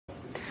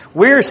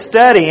We're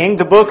studying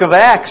the book of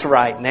Acts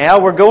right now.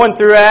 We're going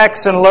through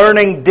Acts and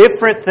learning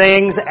different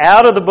things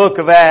out of the book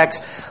of Acts.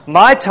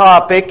 My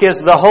topic is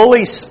the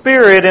Holy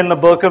Spirit in the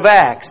book of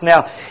Acts.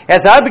 Now,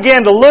 as I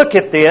began to look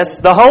at this,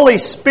 the Holy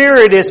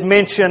Spirit is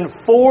mentioned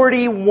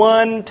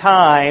 41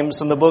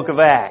 times in the book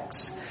of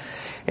Acts.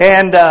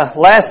 And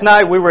last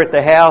night we were at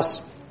the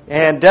house,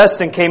 and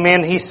Dustin came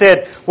in. He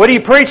said, "What are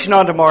you preaching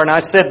on tomorrow?" And I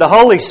said, "The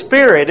Holy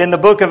Spirit in the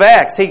book of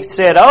Acts." He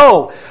said,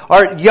 "Oh,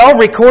 y'all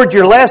record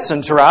your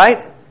lessons,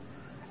 right?"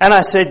 And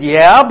I said,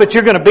 "Yeah, but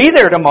you're going to be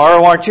there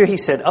tomorrow, aren't you?" He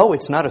said, "Oh,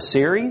 it's not a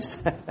series?"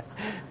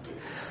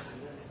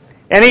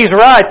 And he's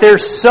right.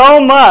 There's so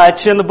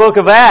much in the book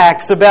of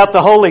Acts about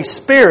the Holy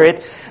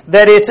Spirit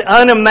that it's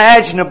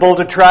unimaginable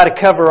to try to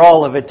cover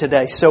all of it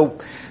today. So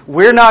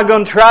we're not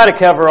going to try to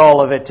cover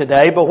all of it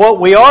today, but what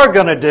we are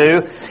going to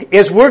do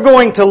is we're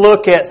going to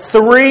look at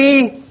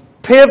three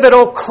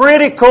pivotal,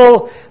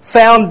 critical,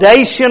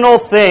 foundational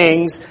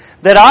things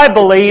that I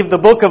believe the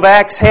book of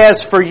Acts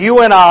has for you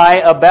and I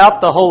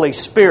about the Holy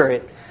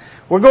Spirit.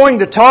 We're going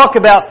to talk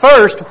about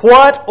first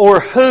what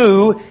or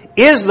who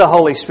is the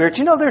Holy Spirit.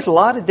 You know, there's a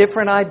lot of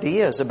different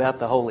ideas about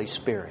the Holy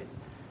Spirit.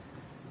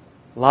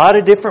 A lot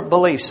of different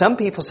beliefs. Some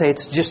people say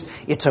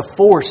it's a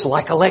force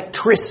like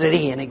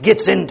electricity and it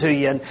gets into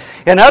you.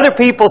 And other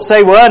people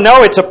say, well,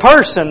 no, it's a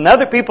person. And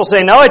other people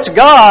say, no, it's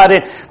God.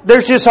 And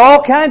there's just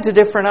all kinds of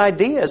different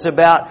ideas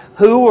about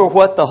who or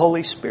what the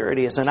Holy Spirit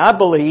is. And I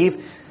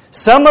believe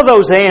some of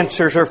those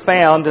answers are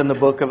found in the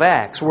book of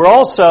Acts. We're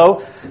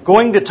also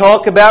going to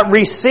talk about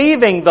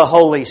receiving the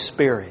Holy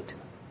Spirit.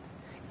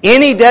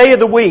 Any day of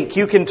the week,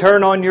 you can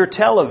turn on your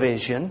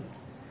television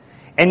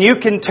and you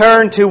can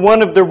turn to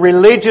one of the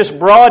religious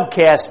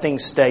broadcasting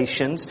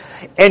stations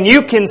and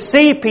you can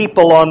see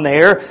people on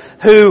there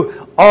who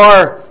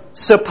are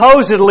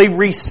supposedly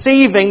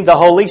receiving the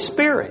Holy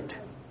Spirit.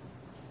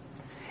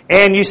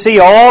 And you see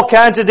all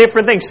kinds of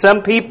different things.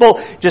 Some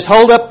people just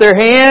hold up their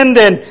hand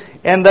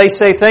and they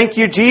say, "Thank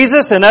you,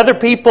 Jesus." And other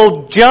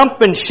people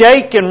jump and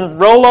shake and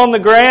roll on the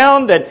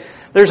ground. And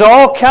there's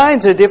all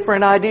kinds of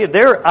different ideas.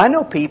 I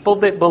know people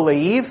that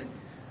believe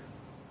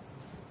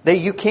that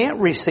you can't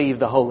receive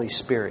the Holy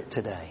Spirit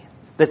today.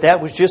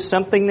 That was just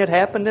something that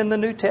happened in the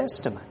New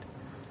Testament.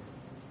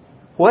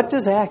 What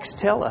does Acts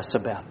tell us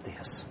about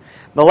this?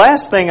 The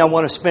last thing I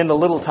want to spend a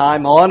little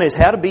time on is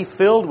how to be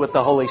filled with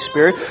the Holy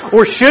Spirit.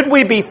 Or should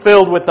we be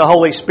filled with the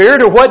Holy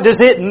Spirit? Or what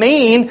does it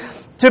mean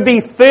to be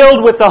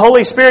filled with the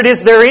Holy Spirit?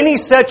 Is there any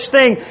such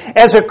thing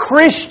as a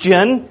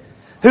Christian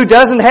who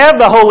doesn't have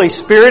the Holy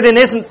Spirit and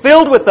isn't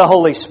filled with the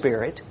Holy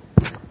Spirit?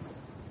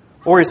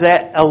 Or is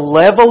that a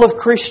level of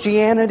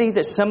Christianity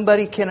that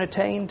somebody can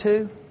attain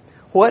to?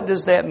 What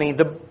does that mean?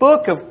 The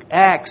book of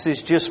Acts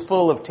is just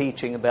full of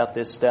teaching about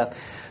this stuff.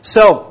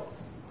 So,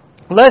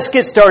 let's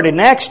get started.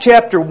 In Acts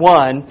chapter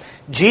 1,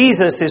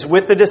 Jesus is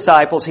with the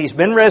disciples. He's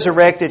been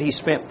resurrected. He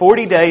spent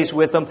 40 days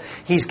with them.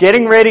 He's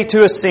getting ready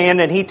to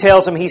ascend, and He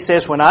tells them, He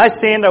says, "When I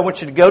ascend, I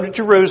want you to go to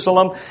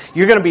Jerusalem.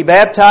 You're going to be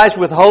baptized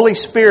with the Holy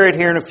Spirit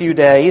here in a few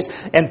days,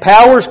 and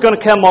power's going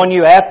to come on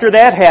you after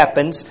that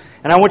happens,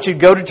 and I want you to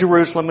go to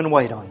Jerusalem and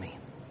wait on me."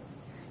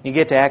 You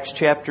get to Acts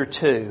chapter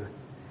 2,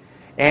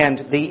 and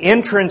the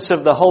entrance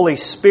of the Holy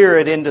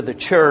Spirit into the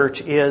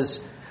church is,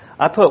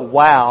 I put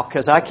wow,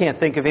 because I can't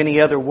think of any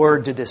other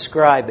word to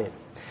describe it.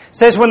 It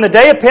says, when the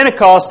day of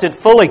Pentecost had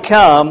fully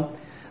come,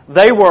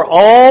 they were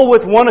all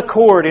with one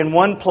accord in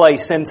one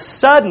place, and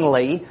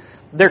suddenly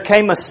there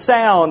came a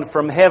sound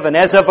from heaven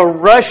as of a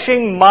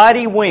rushing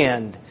mighty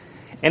wind,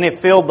 and it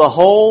filled the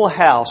whole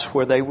house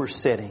where they were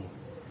sitting.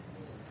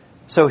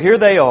 So here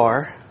they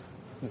are,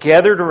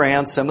 gathered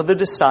around, some of the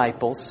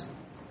disciples.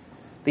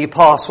 The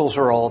apostles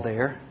are all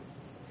there.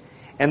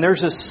 And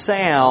there's a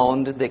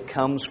sound that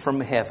comes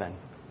from heaven.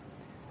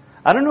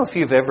 I don't know if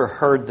you've ever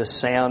heard the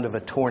sound of a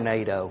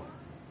tornado,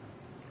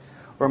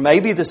 or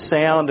maybe the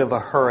sound of a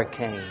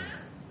hurricane.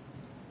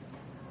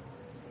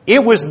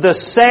 It was the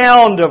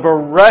sound of a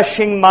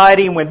rushing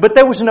mighty wind, but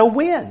there was no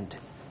wind.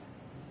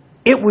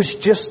 It was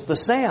just the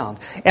sound.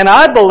 And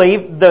I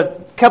believe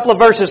the couple of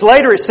verses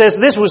later it says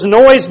this was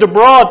noised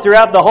abroad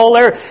throughout the whole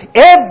area.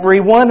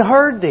 Everyone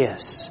heard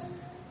this.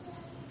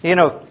 You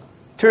know,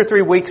 2 or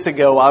 3 weeks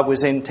ago, I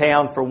was in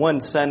town for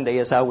one Sunday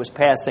as I was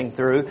passing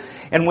through,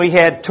 and we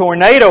had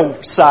tornado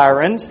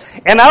sirens,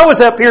 and I was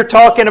up here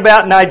talking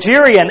about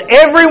Nigeria, and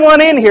everyone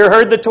in here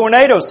heard the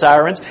tornado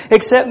sirens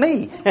except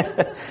me.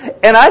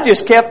 And I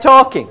just kept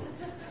talking.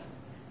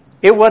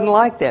 It wasn't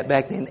like that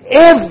back then.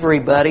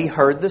 Everybody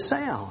heard the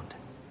sound.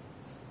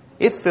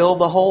 It filled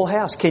the whole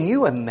house. Can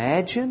you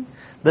imagine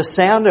the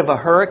sound of a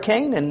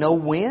hurricane and no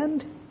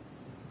wind?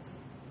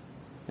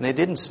 And it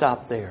didn't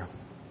stop there.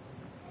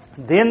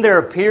 Then there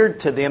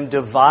appeared to them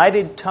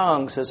divided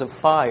tongues as of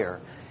fire,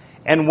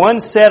 and one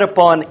sat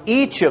upon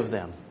each of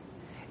them.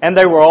 And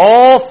they were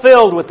all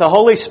filled with the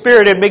Holy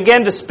Spirit and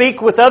began to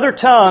speak with other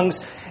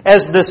tongues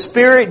as the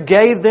Spirit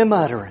gave them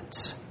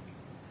utterance.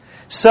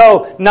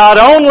 So not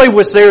only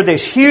was there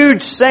this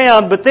huge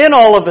sound, but then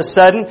all of a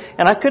sudden,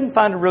 and I couldn't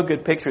find a real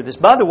good picture of this.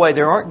 By the way,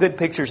 there aren't good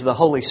pictures of the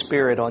Holy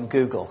Spirit on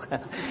Google.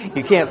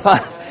 You can't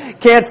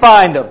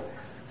find them.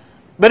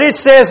 But it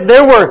says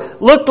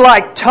looked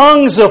like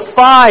tongues of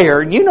fire.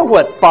 And you know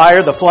what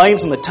fire, the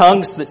flames and the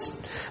tongues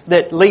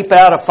that leap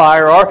out of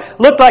fire are.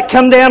 Looked like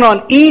come down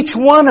on each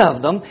one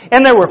of them.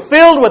 And they were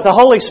filled with the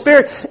Holy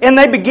Spirit. And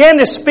they began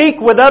to speak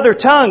with other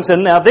tongues.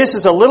 And now this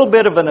is a little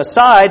bit of an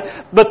aside,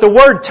 but the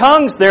word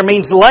tongues there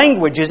means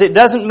languages. It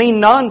doesn't mean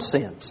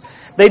nonsense.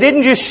 They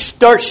didn't just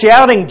start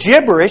shouting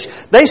gibberish.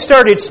 They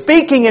started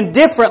speaking in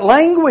different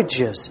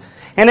languages.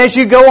 And as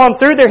you go on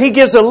through there, he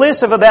gives a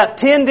list of about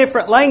 10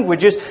 different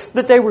languages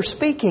that they were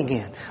speaking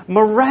in,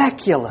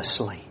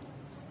 miraculously.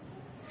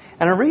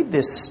 And I read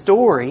this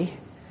story,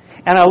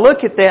 and I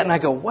look at that and I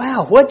go,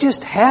 wow, what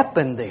just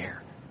happened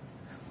there?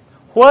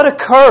 What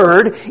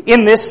occurred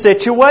in this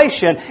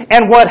situation?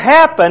 And what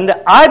happened,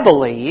 I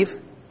believe,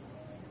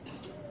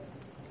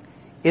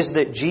 is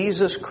that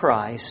Jesus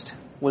Christ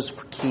was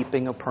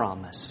keeping a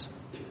promise.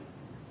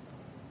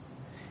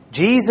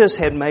 Jesus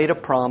had made a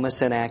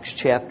promise in Acts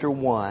chapter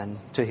 1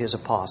 to His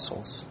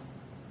apostles.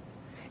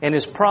 And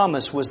His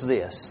promise was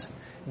this: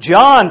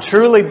 John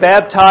truly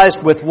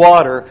baptized with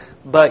water,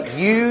 but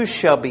you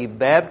shall be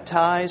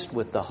baptized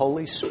with the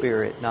Holy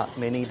Spirit not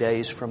many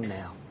days from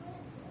now.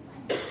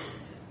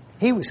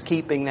 He was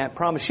keeping that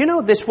promise. You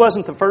know, this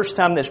wasn't the first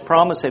time this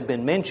promise had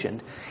been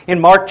mentioned.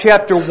 In Mark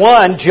chapter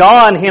 1,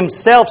 John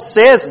himself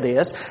says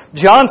this.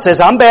 John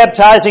says, I'm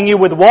baptizing you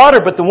with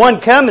water, but the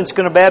one coming is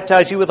going to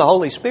baptize you with the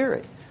Holy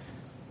Spirit.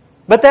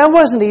 But that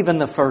wasn't even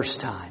the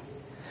first time.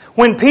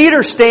 When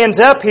Peter stands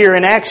up here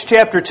in Acts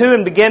chapter 2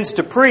 and begins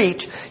to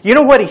preach, you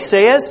know what he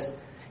says?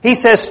 He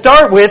says,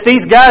 start with,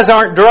 these guys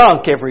aren't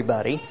drunk,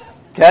 everybody.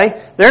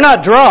 Okay? They're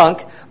not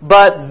drunk,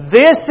 but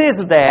this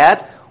is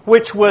that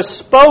which was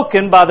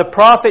spoken by the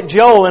prophet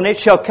Joel, and it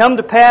shall come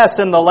to pass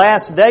in the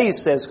last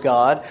days, says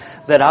God,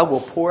 that I will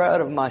pour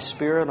out of my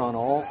Spirit on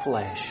all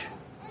flesh.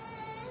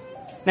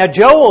 Now,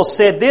 Joel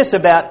said this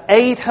about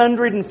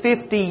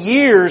 850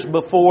 years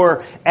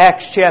before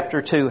Acts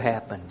chapter 2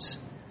 happens.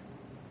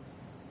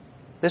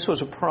 This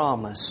was a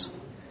promise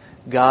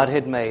God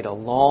had made a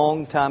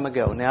long time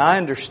ago. Now, I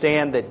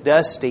understand that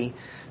Dusty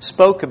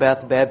spoke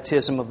about the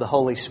baptism of the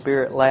Holy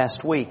Spirit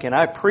last week, and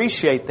I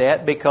appreciate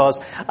that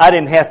because I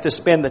didn't have to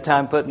spend the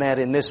time putting that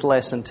in this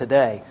lesson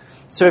today.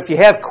 So if you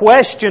have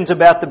questions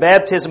about the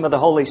baptism of the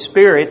Holy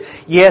Spirit,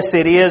 yes,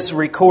 it is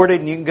recorded,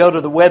 and you can go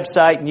to the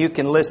website and you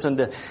can listen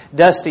to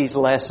Dusty's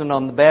lesson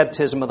on the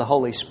baptism of the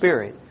Holy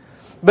Spirit.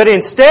 But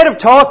instead of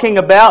talking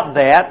about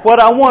that, what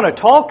I want to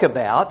talk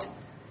about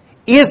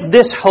is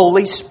this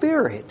Holy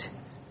Spirit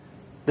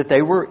that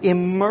they were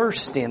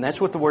immersed in. That's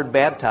what the word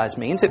baptized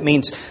means. It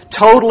means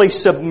totally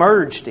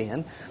submerged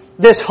in.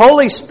 This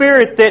Holy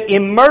Spirit that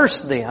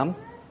immersed them,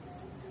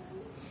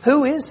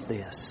 who is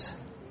this?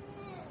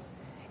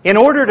 In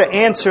order to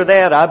answer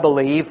that, I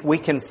believe, we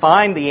can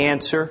find the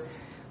answer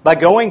by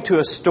going to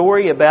a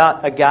story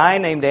about a guy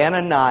named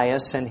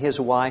Ananias and his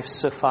wife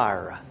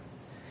Sapphira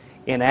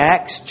in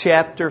Acts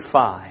chapter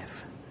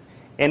 5.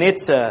 And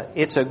it's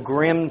a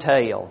grim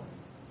tale.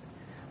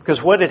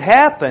 Because what had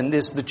happened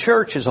is the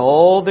church is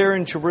all there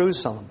in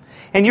Jerusalem.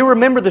 And you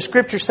remember the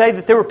Scriptures say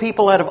that there were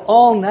people out of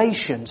all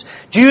nations.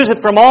 Jews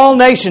from all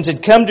nations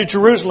had come to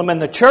Jerusalem,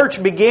 and the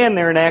church began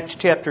there in Acts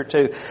chapter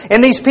 2.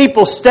 And these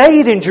people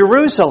stayed in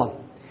Jerusalem.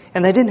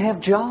 And they didn't have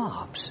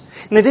jobs.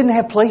 And they didn't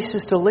have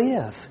places to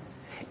live.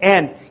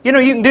 And, you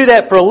can do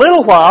that for a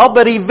little while,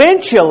 but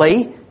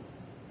eventually,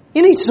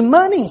 you need some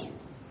money.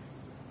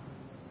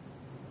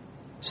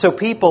 So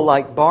people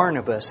like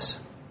Barnabas,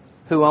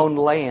 who owned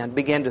land,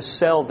 began to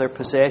sell their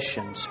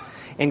possessions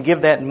and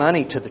give that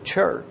money to the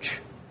church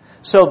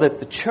so that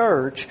the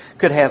church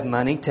could have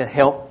money to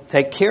help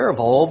take care of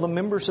all the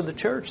members of the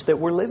church that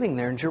were living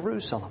there in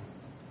Jerusalem.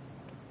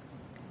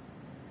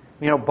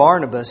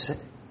 Barnabas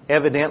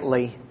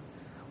evidently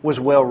was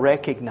well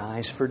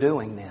recognized for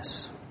doing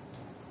this.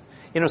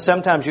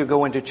 Sometimes you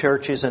go into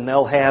churches and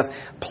they'll have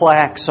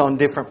plaques on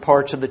different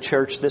parts of the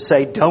church that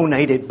say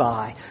donated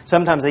by.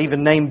 Sometimes they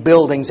even name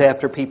buildings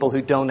after people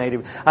who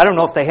donated. I don't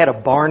know if they had a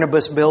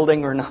Barnabas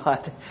building or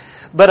not.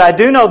 But I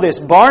do know this.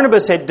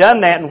 Barnabas had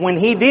done that, and when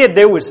he did,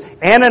 there was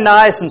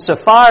Ananias and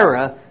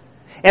Sapphira.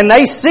 And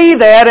they see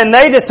that and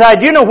they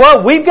decide, you know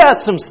what, we've got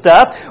some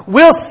stuff.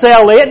 We'll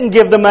sell it and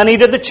give the money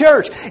to the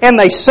church. And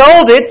they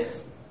sold it.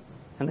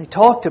 And they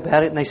talked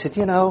about it and they said,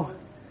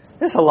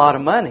 this is a lot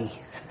of money.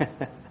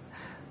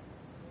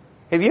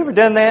 Have you ever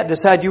done that?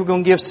 Decide you were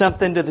going to give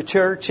something to the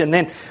church, and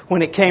then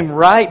when it came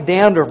right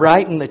down to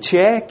writing the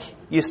check,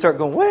 you start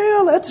going,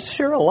 well, that's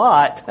sure a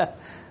lot.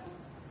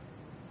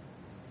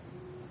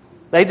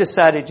 They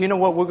decided, you know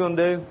what we're going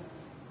to do?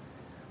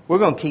 We're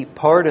going to keep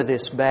part of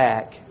this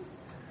back,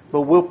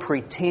 but we'll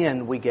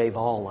pretend we gave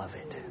all of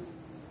it.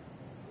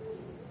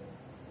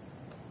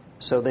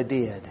 So they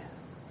did.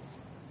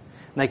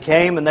 And they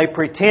came and they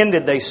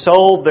pretended they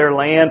sold their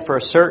land for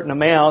a certain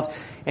amount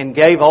and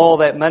gave all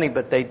that money,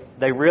 but they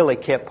really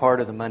kept part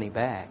of the money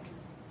back.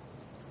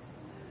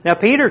 Now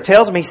Peter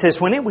tells me, he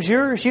says, when it was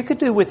yours, you could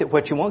do with it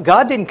what you want.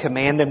 God didn't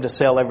command them to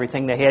sell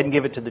everything they had and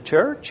give it to the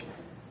church.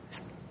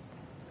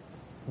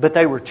 But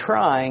they were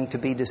trying to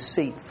be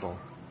deceitful.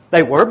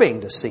 They were being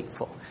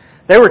deceitful.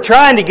 They were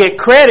trying to get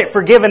credit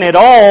for giving it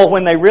all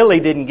when they really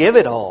didn't give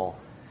it all.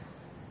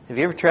 Have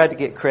you ever tried to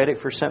get credit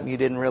for something you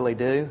didn't really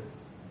do?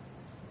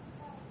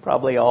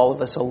 Probably all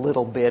of us a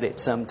little bit at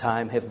some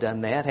time have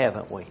done that,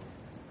 haven't we?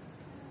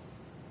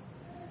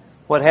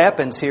 What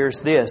happens here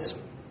is this.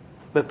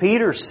 But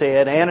Peter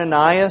said,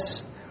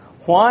 Ananias,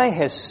 why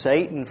has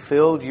Satan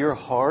filled your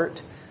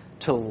heart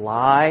to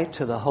lie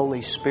to the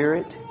Holy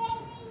Spirit?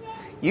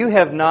 You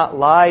have not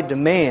lied to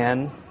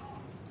man,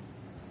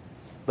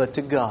 but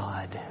to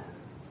God.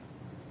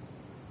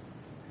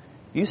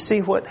 You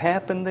see what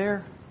happened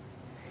there?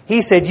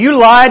 He said, you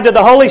lied to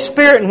the Holy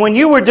Spirit, and when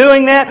you were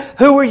doing that,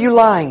 who were you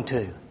lying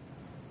to?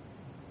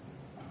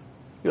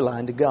 You're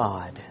lying to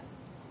God.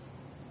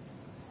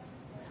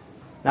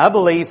 Now, I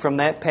believe from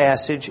that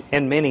passage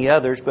and many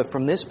others, but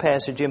from this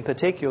passage in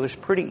particular, it's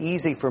pretty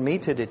easy for me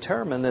to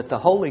determine that the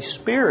Holy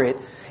Spirit,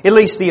 at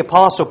least the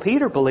Apostle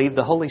Peter believed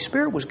the Holy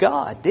Spirit was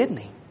God, didn't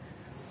he?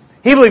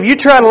 He believed you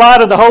try to lie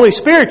to the Holy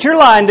Spirit, you're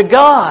lying to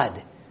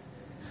God.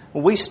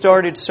 We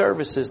started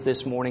services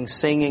this morning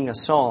singing a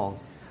song.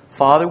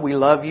 Father, we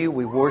love you,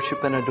 we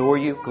worship and adore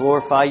you,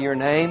 glorify your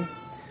name.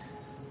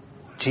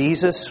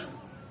 Jesus,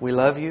 we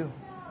love you,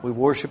 we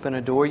worship and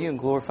adore you and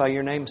glorify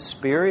your name.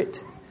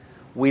 Spirit,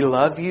 we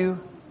love you,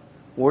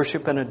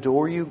 worship and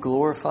adore you,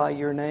 glorify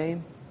your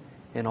name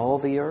in all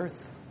the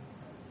earth.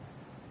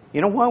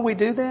 You know why we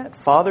do that?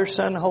 Father,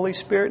 Son, Holy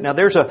Spirit. Now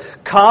there's a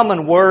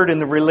common word in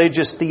the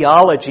religious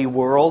theology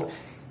world.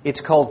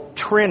 It's called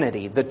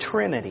Trinity, the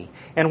Trinity.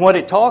 And what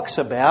it talks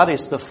about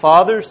is the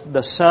Father,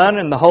 the Son,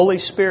 and the Holy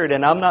Spirit.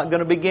 And I'm not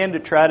going to begin to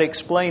try to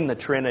explain the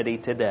Trinity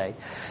today.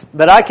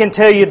 But I can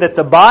tell you that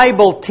the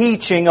Bible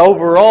teaching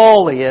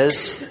overall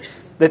is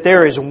that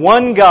there is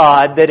one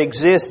God that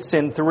exists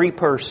in three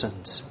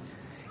persons.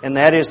 And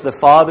that is the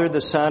Father,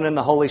 the Son, and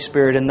the Holy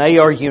Spirit. And they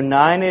are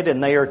united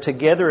and they are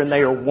together and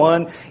they are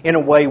one in a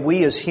way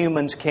we as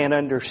humans can't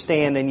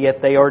understand. And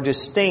yet they are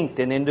distinct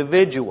and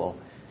individual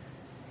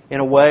in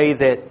a way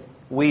that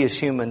we as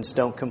humans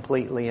don't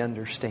completely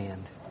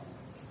understand.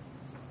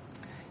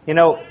 You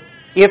know,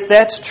 if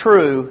that's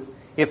true,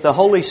 if the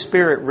Holy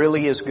Spirit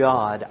really is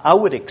God, I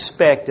would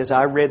expect, as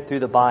I read through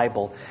the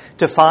Bible,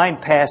 to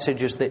find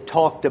passages that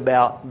talked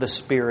about the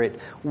Spirit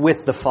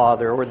with the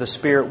Father or the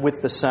Spirit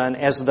with the Son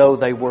as though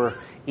they were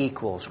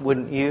equals,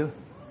 wouldn't you?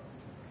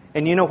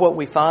 And you know what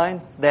we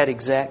find? That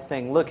exact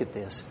thing. Look at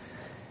this.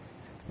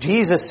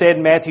 Jesus said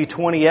in Matthew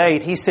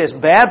 28, He says,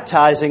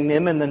 baptizing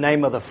them in the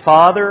name of the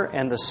Father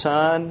and the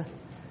Son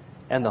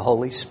and the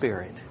Holy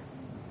Spirit.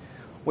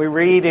 We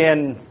read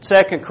in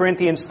 2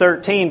 Corinthians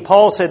 13,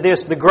 Paul said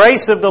this, the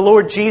grace of the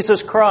Lord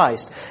Jesus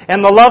Christ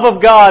and the love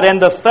of God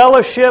and the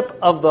fellowship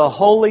of the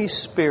Holy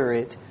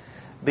Spirit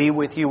be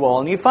with you all.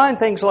 And you find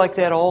things like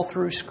that all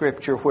through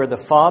Scripture where the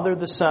Father,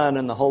 the Son,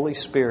 and the Holy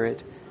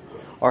Spirit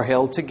are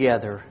held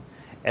together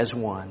as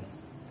one.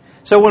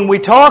 So when we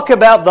talk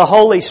about the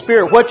Holy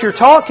Spirit, what you're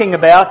talking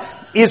about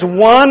is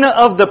one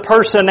of the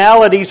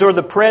personalities or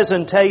the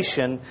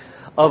presentation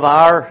of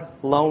our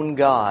lone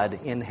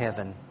God in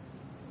heaven.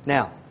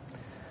 Now,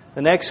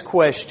 the next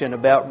question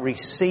about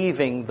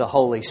receiving the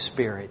Holy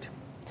Spirit.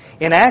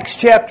 In Acts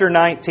chapter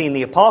 19,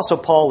 the Apostle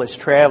Paul is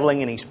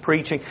traveling and he's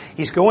preaching.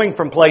 He's going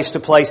from place to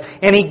place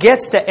and he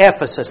gets to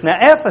Ephesus. Now,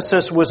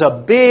 Ephesus was a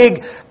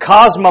big,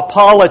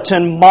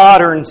 cosmopolitan,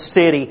 modern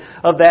city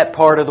of that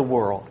part of the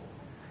world.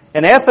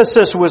 And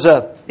Ephesus was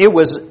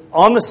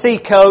on the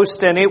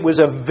seacoast and it was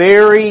a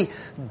very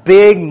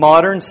big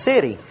modern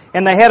city.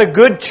 And they had a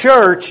good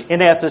church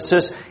in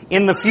Ephesus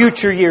in the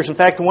future years. In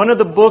fact, one of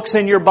the books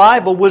in your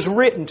Bible was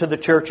written to the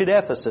church at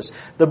Ephesus,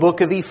 the book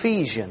of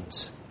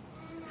Ephesians.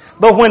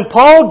 But when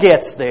Paul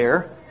gets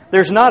there,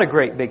 there's not a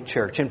great big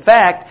church. In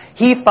fact,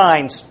 he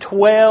finds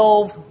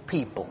 12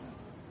 people.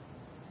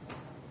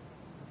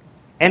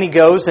 And he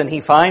goes and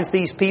he finds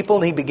these people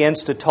and he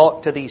begins to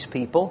talk to these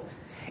people.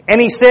 And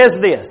he says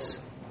this.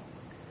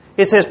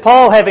 It says,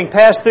 Paul, having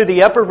passed through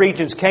the upper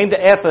regions, came to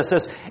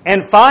Ephesus,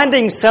 and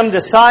finding some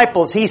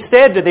disciples, he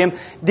said to them,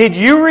 did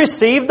you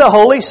receive the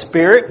Holy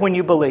Spirit when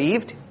you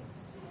believed?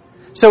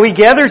 So he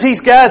gathers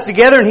these guys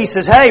together and he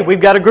says, hey, we've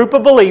got a group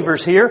of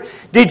believers here.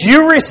 Did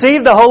you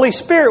receive the Holy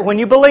Spirit when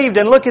you believed?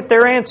 And look at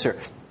their answer.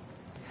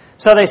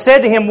 So they said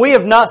to him, we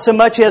have not so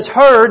much as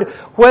heard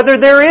whether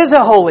there is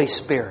a Holy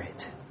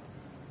Spirit.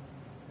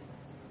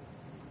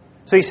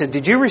 So he said,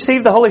 did you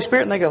receive the Holy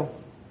Spirit? And they go,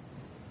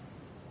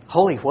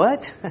 Holy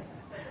what?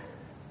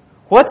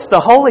 What's the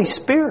Holy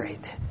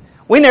Spirit?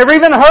 We never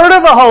even heard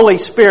of a Holy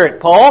Spirit,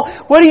 Paul.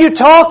 What are you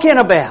talking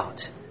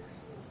about?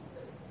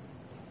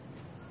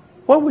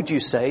 What would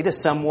you say to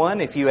someone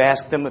if you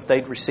asked them if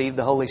they'd received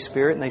the Holy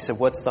Spirit and they said,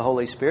 what's the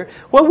Holy Spirit?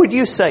 What would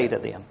you say to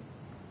them?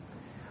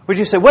 Would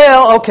you say,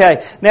 well,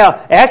 okay, now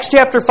Acts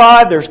chapter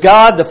 5, there's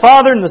God, the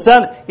Father, and the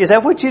Son. Is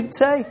that what you'd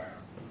say?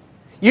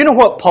 You know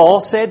what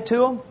Paul said to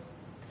them?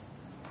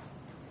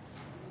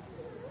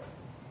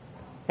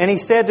 And He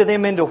said to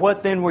them, into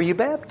what then were you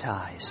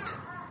baptized?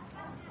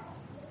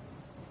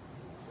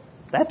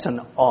 That's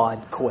an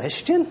odd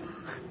question.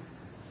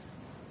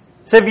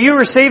 So have you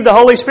received the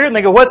Holy Spirit? And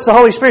they go, what's the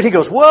Holy Spirit? He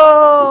goes,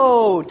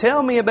 whoa,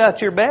 tell me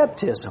about your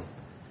baptism.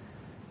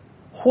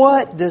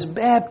 What does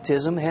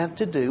baptism have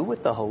to do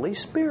with the Holy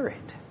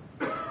Spirit?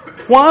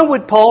 Why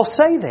would Paul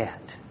say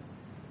that?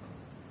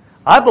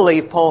 I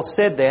believe Paul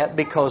said that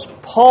because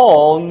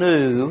Paul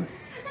knew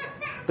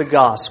the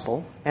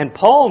gospel, and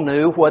Paul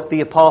knew what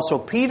the Apostle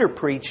Peter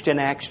preached in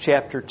Acts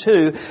chapter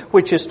 2,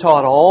 which is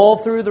taught all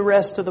through the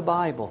rest of the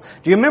Bible.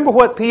 Do you remember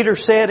what Peter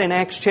said in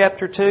Acts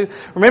chapter 2?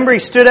 Remember he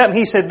stood up and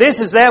he said,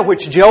 this is that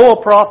which Joel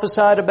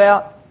prophesied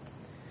about?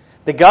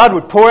 That God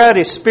would pour out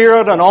His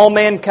Spirit on all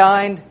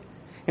mankind?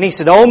 And he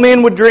said, old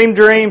men would dream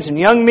dreams and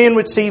young men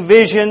would see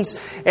visions.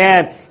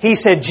 And he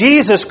said,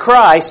 Jesus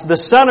Christ, the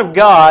Son of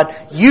God,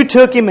 you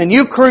took Him and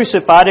you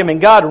crucified Him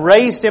and God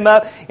raised Him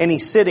up and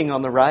He's sitting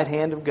on the right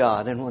hand of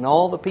God. And when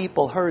all the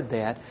people heard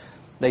that,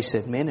 they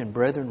said, men and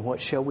brethren, what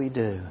shall we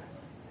do?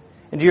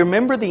 And do you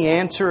remember the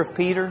answer of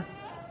Peter?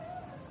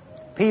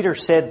 Peter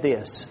said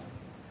this,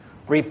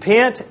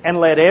 repent and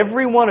let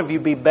every one of you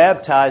be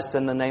baptized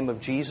in the name of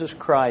Jesus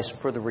Christ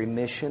for the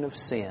remission of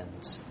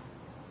sins.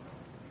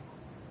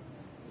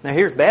 Now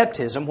here's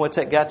baptism. What's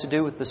that got to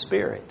do with the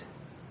Spirit?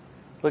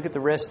 Look at the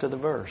rest of the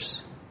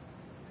verse.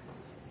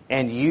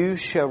 And you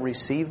shall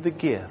receive the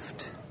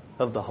gift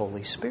of the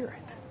Holy Spirit.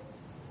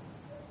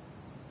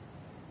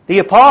 The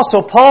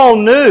Apostle Paul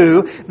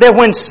knew that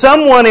when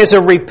someone is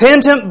a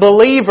repentant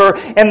believer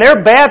and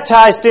they're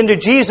baptized into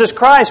Jesus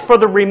Christ for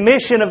the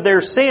remission of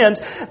their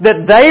sins,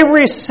 that they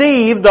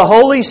receive the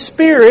Holy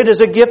Spirit as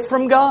a gift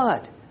from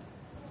God.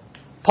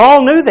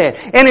 Paul knew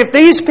that. And if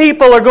these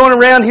people are going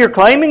around here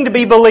claiming to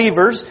be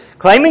believers,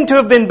 claiming to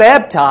have been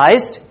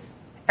baptized,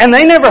 and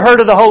they never heard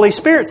of the Holy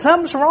Spirit,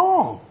 something's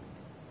wrong.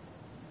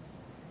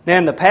 Now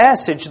in the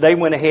passage, they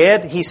went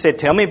ahead, he said,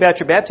 tell me about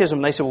your baptism.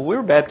 And they said, well, we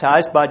were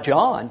baptized by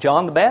John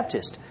the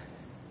Baptist.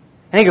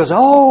 And he goes,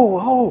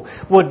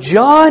 well,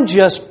 John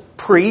just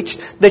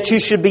preached that you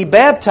should be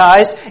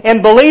baptized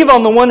and believe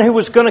on the one who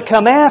was going to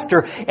come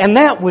after, and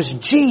that was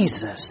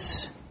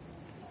Jesus.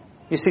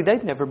 You see,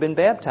 they'd never been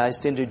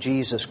baptized into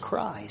Jesus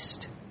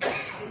Christ.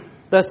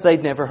 Thus,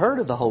 they'd never heard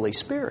of the Holy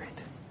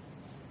Spirit.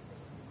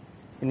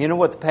 And you know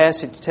what the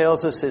passage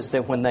tells us is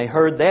that when they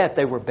heard that,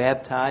 they were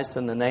baptized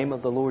in the name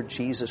of the Lord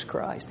Jesus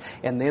Christ.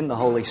 And then the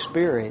Holy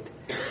Spirit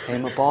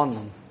came upon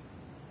them.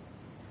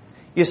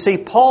 You see,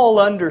 Paul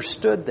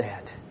understood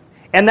that.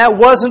 And that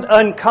wasn't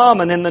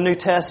uncommon in the New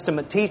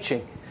Testament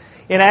teaching.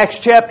 In Acts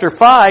chapter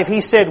 5,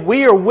 he said,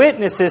 we are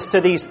witnesses to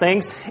these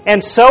things,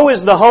 and so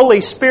is the Holy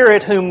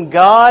Spirit whom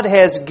God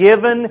has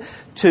given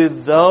to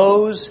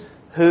those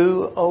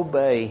who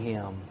obey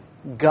Him.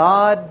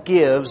 God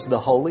gives the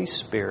Holy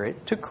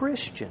Spirit to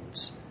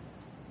Christians.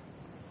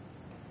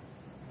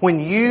 When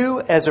you,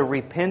 as a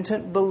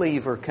repentant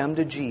believer, come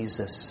to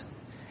Jesus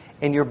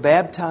and you're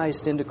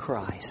baptized into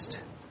Christ,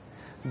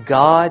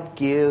 God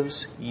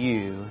gives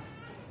you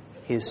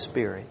His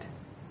Spirit.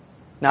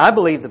 Now, I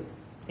believe the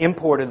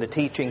import of the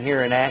teaching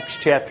here in Acts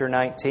chapter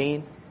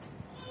 19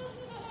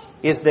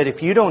 is that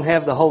if you don't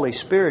have the Holy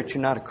Spirit,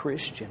 you're not a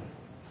Christian.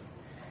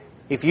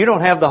 If you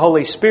don't have the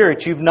Holy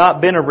Spirit, you've not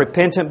been a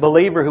repentant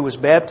believer who was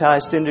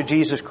baptized into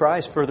Jesus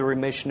Christ for the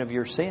remission of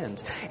your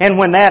sins. And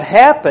when that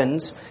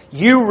happens,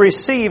 you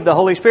receive the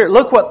Holy Spirit.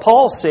 Look what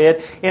Paul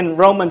said in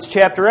Romans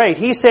chapter 8.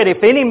 He said,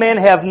 if any man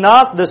have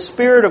not the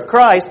Spirit of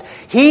Christ,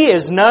 he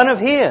is none of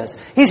His.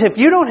 He said, if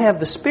you don't have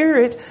the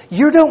Spirit,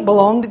 you don't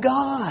belong to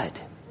God.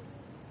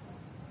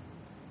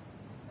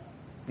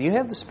 Do you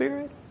have the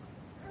Spirit?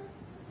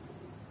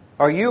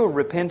 Are you a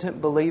repentant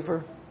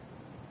believer?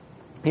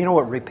 You know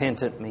what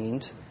repentant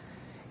means?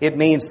 It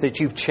means that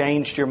you've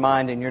changed your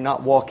mind and you're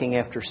not walking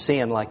after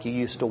sin like you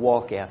used to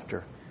walk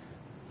after.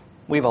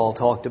 We've all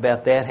talked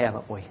about that,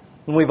 haven't we?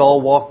 And we've all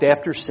walked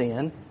after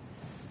sin.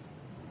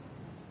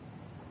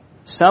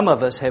 Some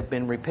of us have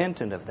been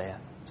repentant of that.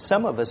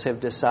 Some of us have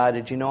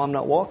decided, I'm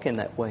not walking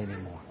that way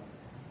anymore.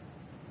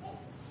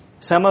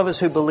 Some of us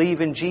who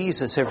believe in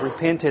Jesus have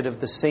repented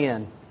of the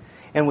sin.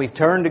 And we've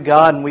turned to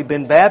God and we've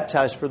been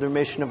baptized for the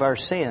remission of our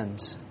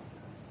sins.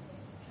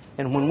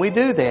 And when we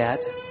do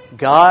that,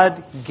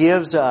 God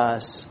gives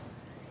us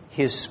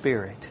His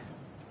Spirit.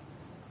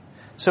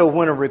 So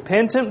when a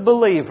repentant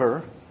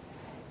believer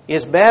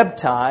is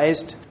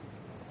baptized,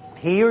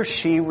 he or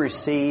she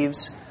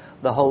receives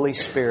the Holy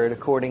Spirit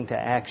according to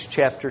Acts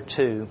chapter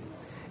 2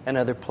 and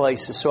other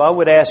places. So I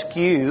would ask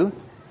you,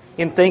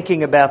 in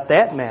thinking about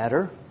that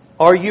matter,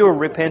 are you a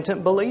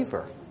repentant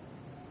believer?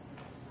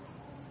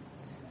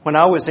 When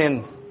I was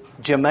in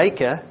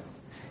Jamaica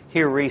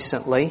here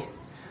recently,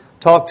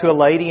 talked to a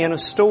lady in a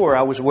store.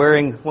 I was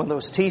wearing one of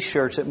those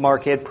T-shirts that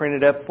Mark had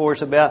printed up for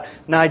us about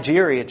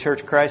Nigeria,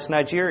 Church of Christ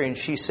Nigeria. And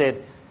she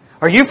said,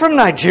 "Are you from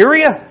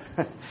Nigeria?"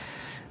 I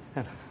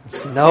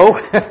said, "No,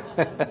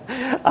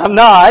 I'm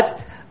not.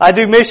 I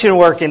do mission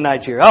work in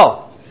Nigeria."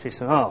 "Oh." She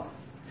said, "Oh."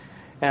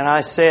 And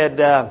I said,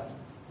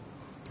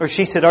 or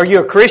she said, "Are you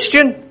a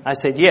Christian?" I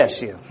said, "Yes."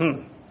 She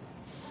said,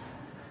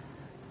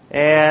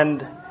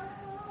 And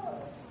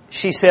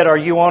she said, "Are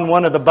you on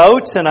one of the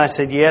boats?" And I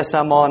said, "Yes,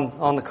 I'm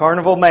on the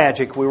Carnival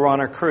Magic. We were on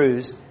our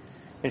cruise."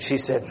 And she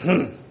said,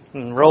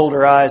 and rolled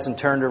her eyes and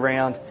turned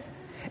around.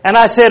 And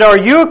I said, "Are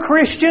you a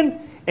Christian?"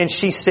 And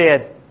she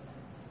said,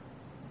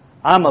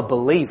 "I'm a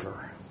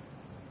believer."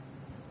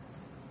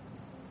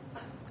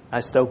 I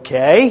said,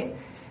 "Okay.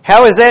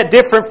 How is that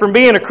different from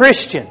being a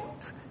Christian?"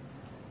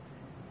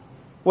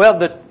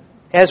 Well,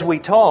 as we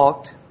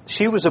talked,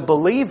 she was a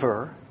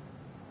believer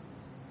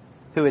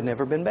who had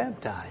never been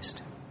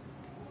baptized.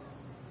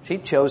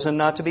 She'd chosen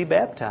not to be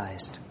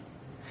baptized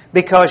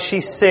because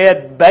she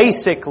said,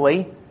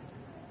 basically,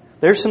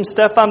 there's some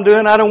stuff I'm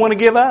doing I don't want to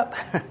give up.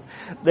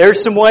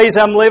 There's some ways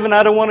I'm living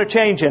I don't want to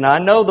change. And I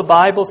know the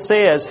Bible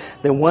says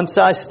that once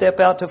I step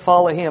out to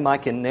follow Him, I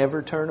can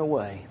never turn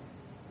away.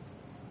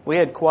 We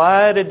had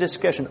quite a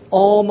discussion.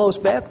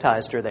 Almost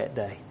baptized her that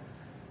day.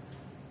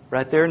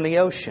 Right there in the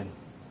ocean.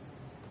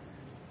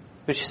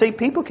 But you see,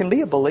 people can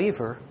be a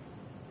believer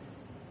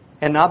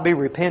and not be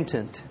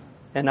repentant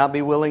and not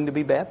be willing to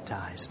be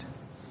baptized.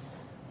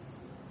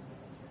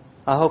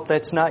 I hope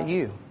that's not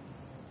you.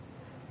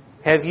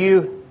 Have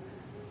you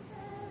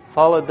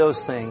followed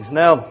those things?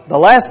 Now, the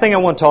last thing I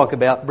want to talk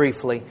about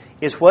briefly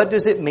is what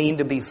does it mean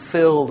to be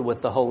filled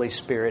with the Holy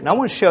Spirit? And I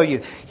want to show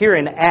you here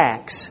in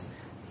Acts,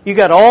 you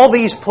got all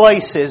these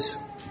places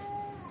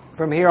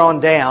from here on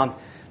down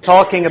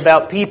talking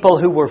about people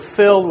who were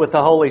filled with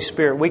the Holy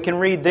Spirit. We can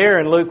read there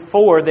in Luke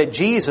 4 that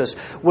Jesus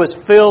was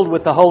filled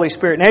with the Holy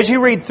Spirit. And as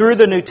you read through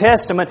the New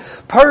Testament,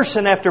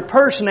 person after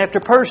person after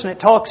person, it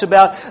talks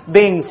about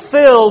being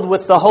filled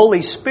with the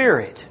Holy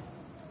Spirit.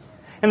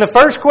 And the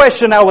first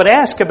question I would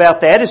ask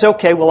about that is,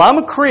 okay, well, I'm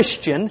a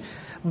Christian,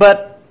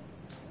 but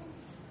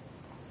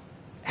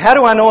how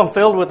do I know I'm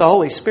filled with the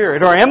Holy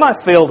Spirit? Or am I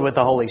filled with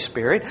the Holy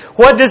Spirit?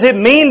 What does it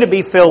mean to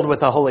be filled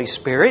with the Holy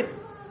Spirit?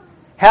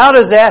 How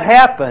does that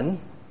happen?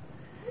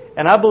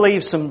 And I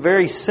believe some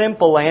very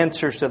simple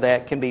answers to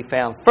that can be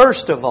found.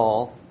 First of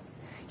all,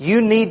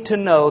 you need to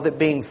know that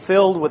being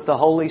filled with the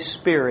Holy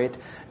Spirit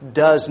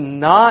does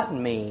not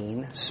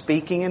mean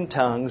speaking in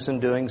tongues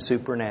and doing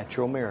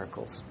supernatural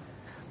miracles.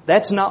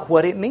 That's not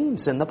what it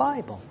means in the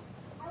Bible.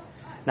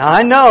 Now,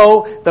 I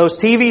know those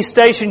TV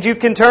stations you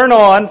can turn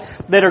on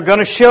that are going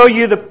to show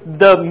you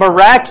the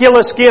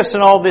miraculous gifts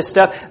and all this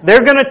stuff.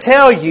 They're going to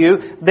tell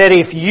you that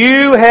if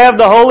you have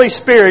the Holy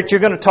Spirit, you're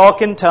going to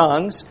talk in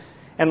tongues.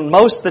 And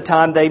most of the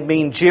time they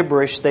mean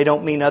gibberish. They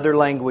don't mean other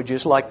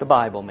languages like the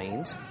Bible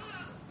means.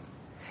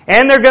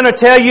 And they're going to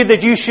tell you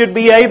that you should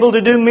be able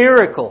to do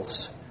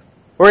miracles.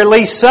 Or at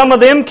least some of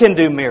them can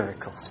do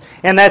miracles.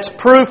 And that's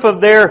proof of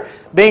their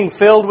being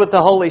filled with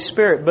the Holy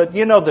Spirit. But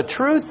you know, the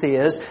truth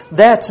is,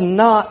 that's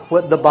not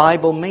what the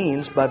Bible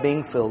means by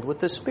being filled with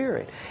the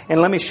Spirit. And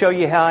let me show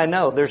you how I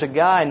know. There's a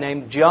guy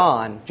named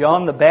John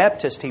the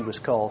Baptist, he was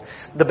called.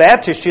 The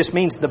Baptist just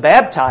means the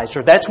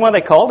baptizer. That's why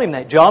they called him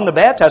that, John the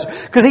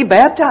Baptizer, because he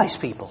baptized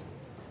people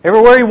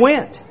everywhere he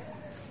went.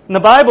 And the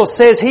Bible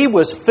says he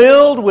was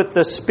filled with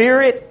the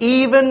Spirit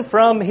even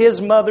from his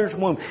mother's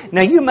womb.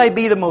 Now, you may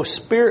be the most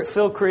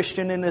Spirit-filled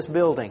Christian in this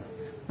building,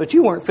 but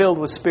you weren't filled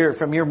with Spirit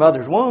from your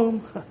mother's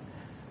womb.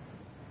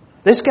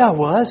 This guy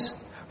was.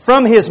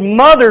 From his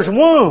mother's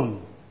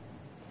womb.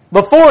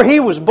 Before he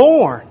was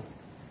born.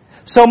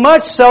 So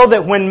much so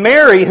that when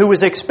Mary, who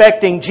was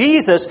expecting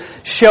Jesus,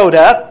 showed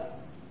up,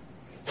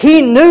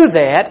 he knew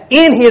that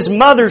in his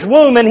mother's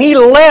womb, and he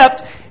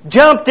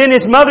jumped in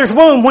his mother's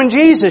womb when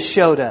Jesus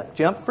showed up.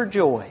 Jumped for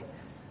joy.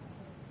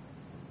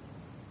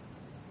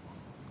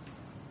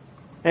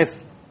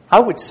 I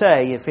would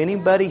say if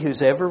anybody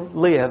who's ever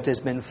lived has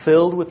been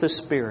filled with the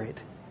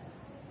Spirit,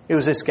 it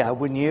was this guy,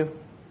 wouldn't you?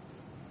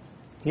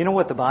 You know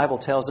what the Bible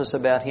tells us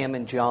about him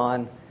in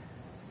John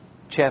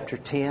chapter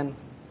 10?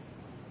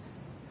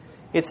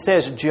 It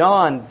says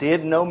John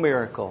did no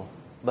miracle,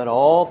 but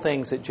all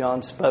things that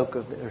John spake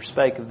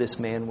of this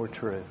man were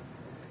true.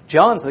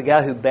 John's the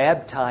guy who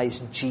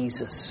baptized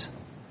Jesus.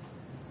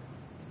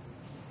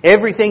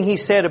 Everything he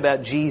said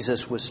about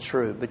Jesus was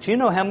true. But you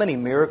know how many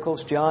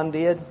miracles John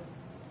did?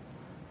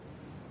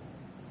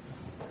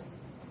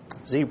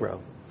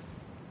 0.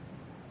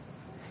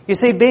 You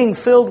see, being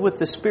filled with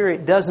the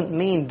Spirit doesn't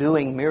mean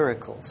doing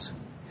miracles.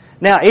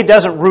 Now, it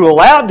doesn't rule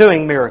out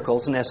doing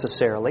miracles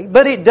necessarily,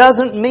 but it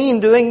doesn't mean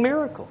doing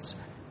miracles.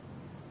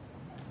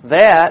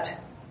 That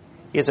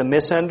is a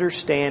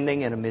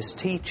misunderstanding and a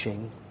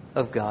misteaching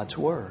of God's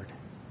Word.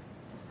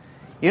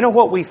 You know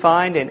what we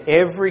find in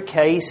every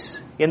case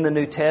in the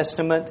New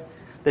Testament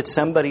that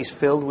somebody's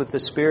filled with the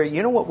Spirit?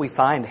 You know what we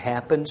find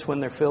happens when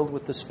they're filled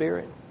with the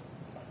Spirit?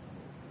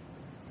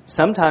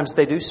 Sometimes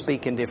they do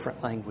speak in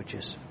different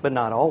languages, but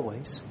not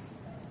always.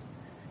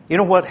 You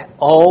know what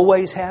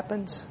always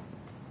happens?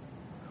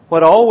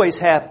 What always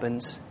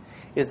happens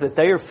is that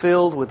they are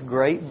filled with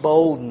great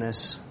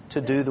boldness to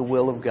do the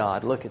will of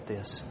God. Look at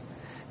this.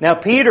 Now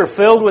Peter,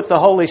 filled with the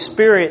Holy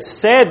Spirit,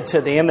 said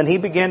to them, and he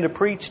began to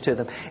preach to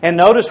them. And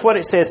notice what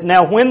it says.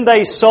 Now when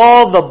they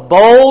saw the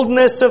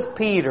boldness of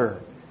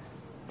Peter,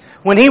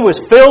 when he was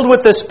filled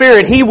with the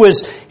Spirit, he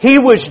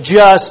was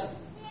just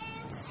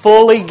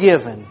fully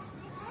given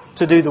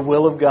to do the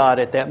will of God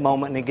at that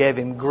moment, and it gave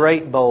him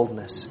great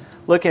boldness.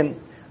 Look in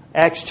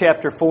Acts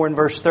chapter 4 and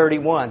verse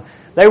 31.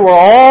 They were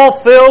all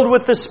filled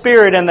with the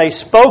Spirit, and they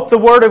spoke the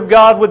Word of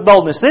God with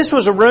boldness. This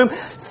was a room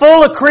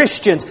full of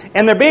Christians,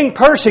 and they're being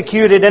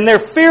persecuted, and they're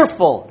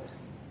fearful.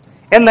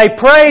 And they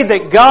pray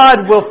that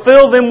God will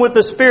fill them with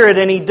the Spirit,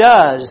 and He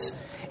does.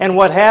 And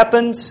what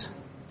happens?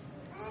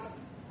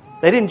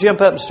 They didn't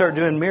jump up and start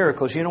doing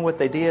miracles. You know what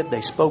they did?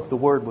 They spoke the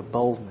Word with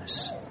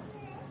boldness.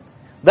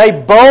 They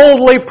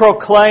boldly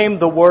proclaimed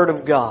the Word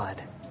of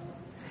God.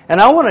 And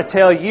I want to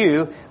tell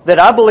you that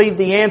I believe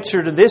the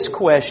answer to this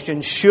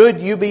question, should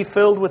you be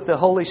filled with the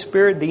Holy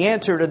Spirit? The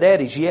answer to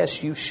that is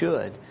yes, you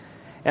should.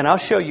 And I'll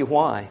show you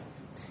why.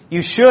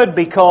 You should,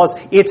 because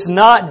it's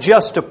not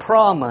just a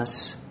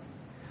promise,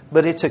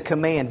 but it's a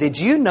command. Did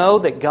you know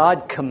that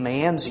God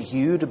commands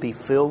you to be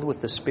filled with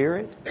the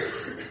Spirit?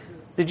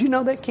 Did you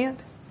know that,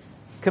 Kent?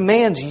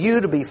 Commands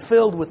you to be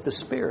filled with the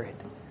Spirit.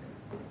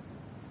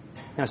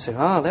 And I said,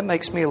 that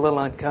makes me a little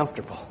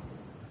uncomfortable.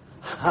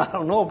 I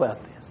don't know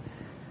about this.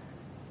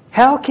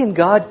 How can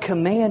God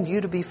command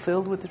you to be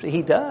filled with it?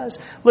 He does.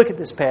 Look at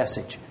this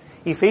passage.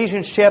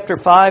 Ephesians chapter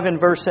 5 and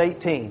verse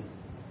 18.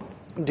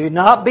 Do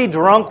not be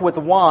drunk with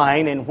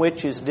wine, in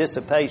which is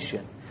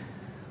dissipation,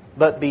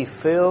 but be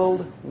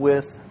filled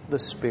with the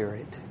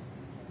Spirit.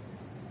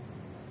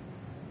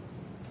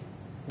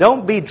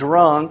 Don't be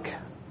drunk.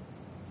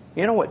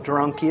 You know what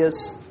drunk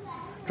is?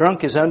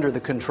 Drunk is under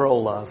the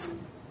control of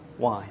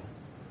wine.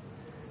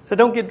 So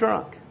don't get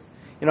drunk.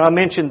 You know, I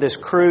mentioned this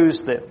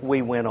cruise that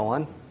we went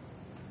on.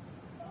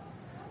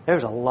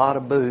 There's a lot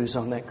of booze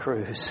on that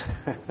cruise.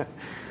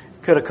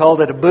 Could have called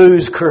it a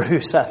booze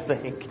cruise, I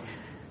think.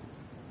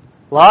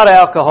 A lot of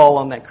alcohol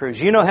on that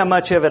cruise. You know how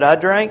much of it I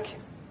drank?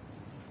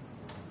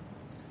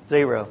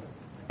 0.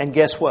 And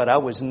guess what? I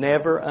was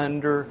never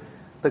under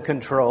the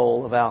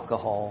control of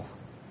alcohol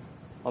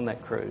on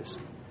that cruise.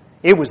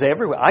 It was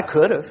everywhere. I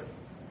could have.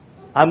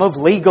 I'm of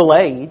legal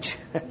age.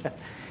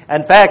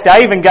 In fact,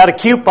 I even got a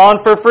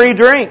coupon for a free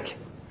drink.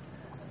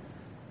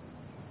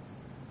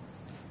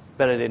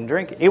 But I didn't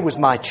drink it. It was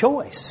my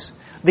choice.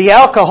 The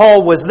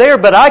alcohol was there,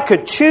 but I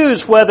could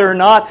choose whether or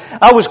not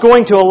I was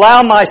going to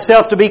allow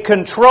myself to be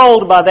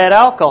controlled by that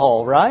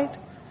alcohol, right?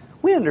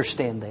 We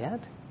understand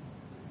that.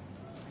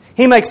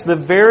 He makes the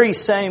very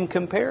same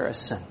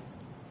comparison.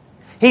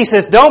 He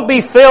says, don't be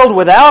filled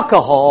with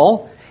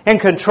alcohol and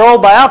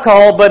controlled by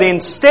alcohol, but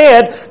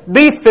instead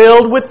be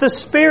filled with the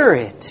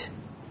Spirit.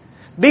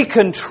 Be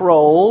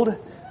controlled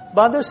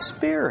by the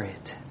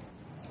Spirit.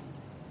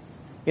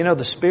 You know,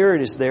 the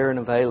Spirit is there and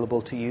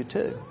available to you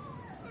too.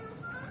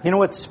 You know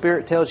what the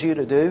Spirit tells you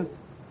to do?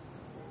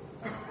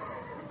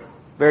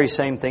 Very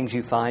same things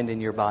you find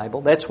in your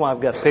Bible. That's why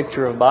I've got a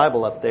picture of a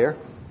Bible up there.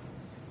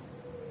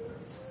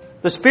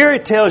 The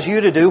Spirit tells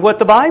you to do what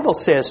the Bible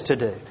says to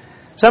do.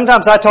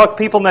 Sometimes I talk to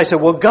people and they say,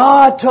 well,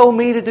 God told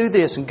me to do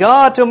this and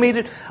God told me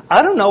to...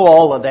 I don't know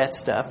all of that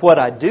stuff. What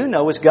I do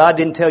know is God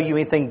didn't tell you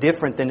anything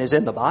different than is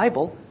in the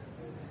Bible.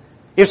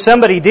 If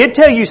somebody did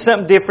tell you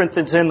something different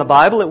than's in the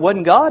Bible, it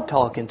wasn't God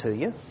talking to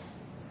you.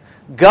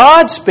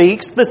 God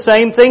speaks the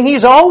same thing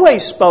He's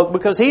always spoke,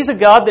 because He's a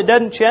God that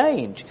doesn't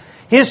change.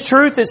 His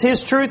truth is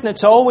His truth, and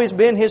it's always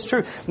been His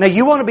truth. Now,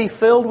 you want to be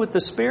filled with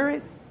the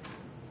Spirit?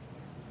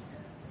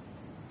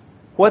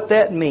 What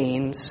that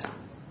means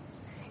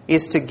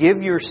is to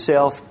give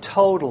yourself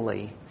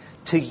totally,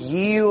 to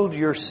yield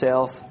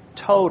yourself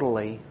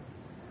totally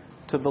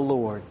to the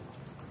Lord.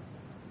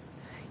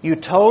 You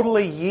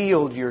totally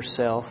yield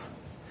yourself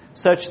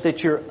such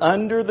that you're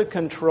under the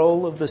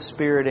control of the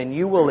Spirit, and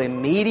you will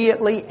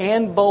immediately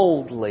and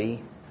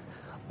boldly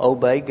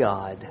obey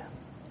God.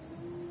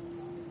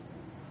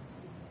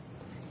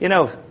 You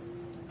know,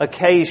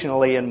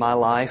 occasionally in my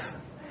life,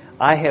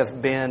 I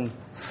have been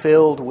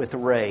filled with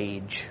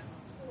rage,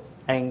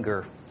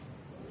 anger.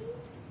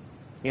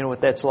 You know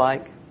what that's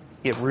like?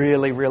 Get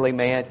really, really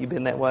mad. You've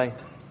been that way?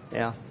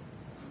 Yeah.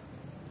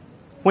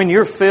 When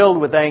you're filled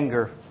with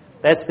anger,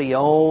 that's the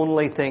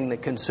only thing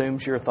that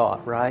consumes your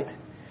thought, right?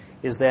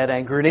 Is that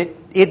anger. And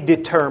it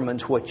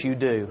determines what you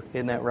do.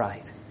 Isn't that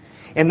right?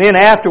 And then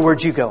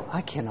afterwards you go,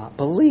 I cannot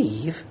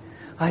believe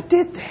I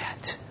did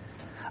that.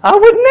 I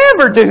would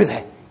never do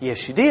that.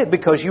 Yes, you did,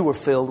 because you were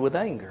filled with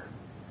anger.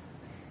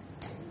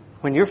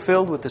 When you're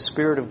filled with the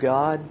Spirit of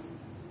God,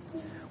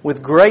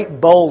 with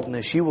great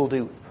boldness, you will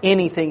do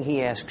anything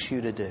He asks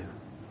you to do.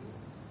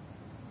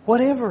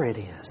 Whatever it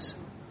is.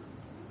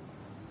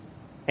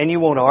 And you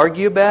won't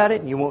argue about it,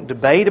 and you won't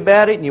debate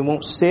about it, and you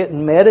won't sit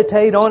and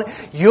meditate on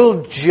it.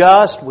 You'll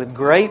just, with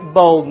great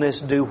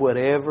boldness, do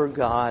whatever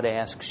God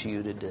asks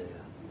you to do.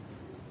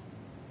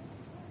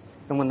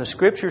 And when the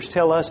Scriptures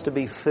tell us to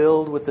be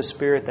filled with the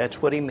Spirit,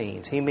 that's what He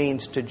means. He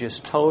means to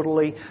just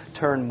totally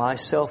turn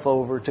myself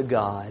over to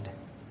God,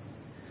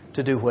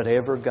 to do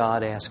whatever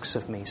God asks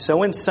of me.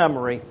 So in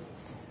summary,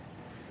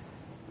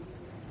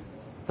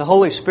 the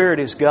Holy Spirit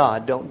is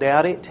God. Don't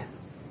doubt it.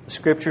 The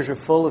Scriptures are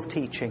full of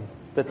teaching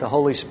that the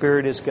Holy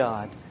Spirit is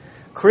God.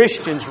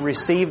 Christians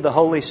receive the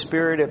Holy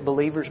Spirit at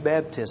believers'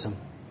 baptism.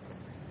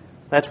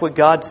 That's what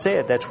God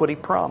said. That's what He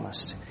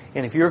promised.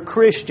 And if you're a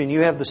Christian,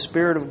 you have the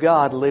Spirit of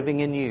God living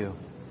in you.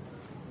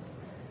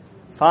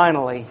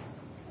 Finally,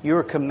 you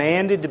are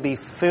commanded to be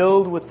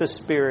filled with the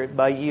Spirit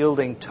by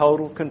yielding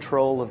total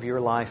control of your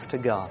life to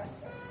God.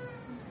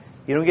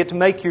 You don't get to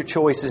make your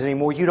choices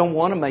anymore. You don't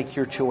want to make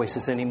your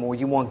choices anymore.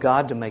 You want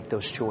God to make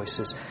those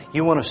choices.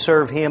 You want to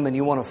serve Him and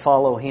you want to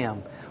follow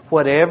Him.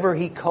 Whatever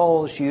He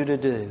calls you to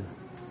do.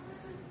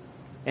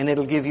 And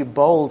it'll give you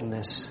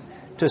boldness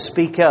to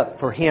speak up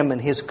for Him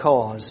and His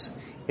cause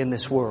in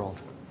this world.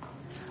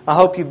 I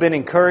hope you've been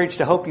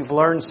encouraged. I hope you've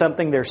learned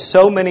something. There's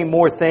so many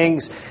more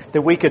things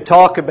that we could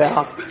talk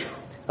about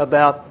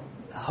the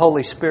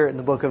Holy Spirit in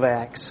the book of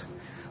Acts.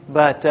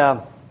 But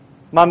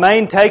my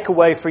main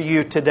takeaway for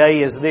you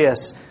today is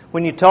this.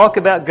 When you talk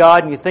about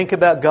God and you think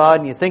about God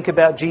and you think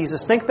about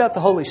Jesus, think about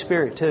the Holy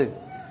Spirit too.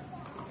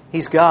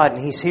 He's God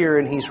and He's here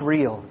and He's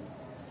real.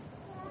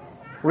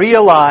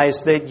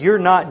 Realize that you're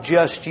not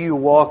just you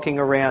walking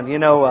around. You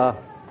know,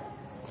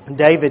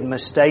 David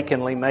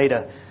mistakenly made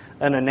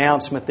an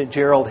announcement that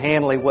Gerald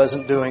Hanley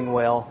wasn't doing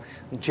well.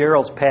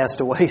 Gerald's passed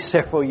away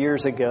several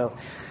years ago,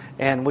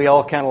 and we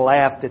all kind of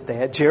laughed at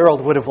that.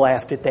 Gerald would have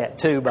laughed at that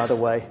too, by the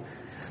way.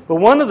 But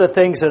one of the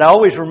things that I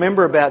always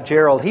remember about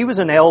Gerald, he was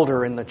an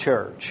elder in the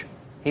church.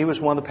 He was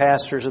one of the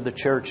pastors of the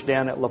church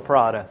down at La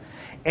Prada.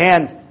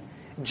 And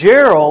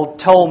Gerald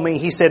told me,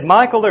 he said,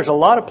 Michael, there's a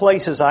lot of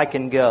places I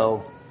can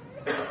go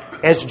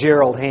as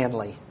Gerald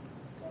Hanley.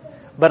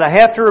 But I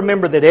have to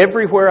remember that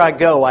everywhere I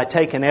go, I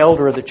take an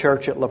elder of the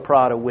church at La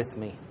Prada with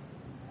me.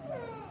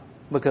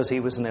 Because he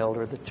was an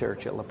elder of the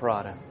church at La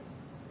Prada.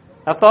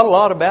 I've thought a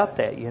lot about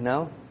that, you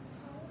know.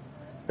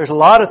 There's a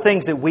lot of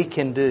things that we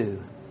can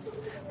do.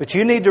 But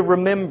you need to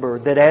remember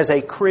that as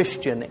a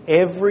Christian,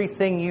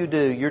 everything you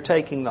do, you're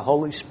taking the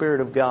Holy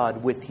Spirit of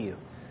God with you.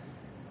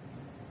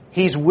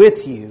 He's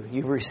with you.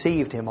 You've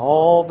received Him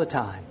all the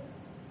time.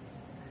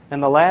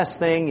 And the last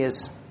thing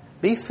is,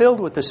 be filled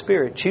with the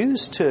Spirit.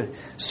 Choose to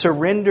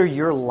surrender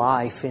your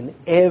life in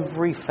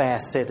every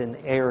facet and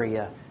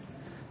area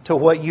to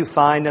what you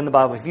find in the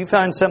Bible. If you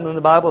find something in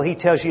the Bible He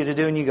tells you to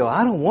do and you go,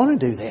 I don't want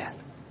to do that.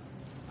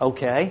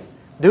 Okay,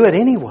 do it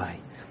anyway.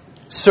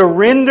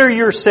 Surrender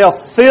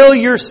yourself. Fill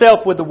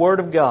yourself with the Word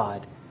of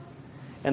God.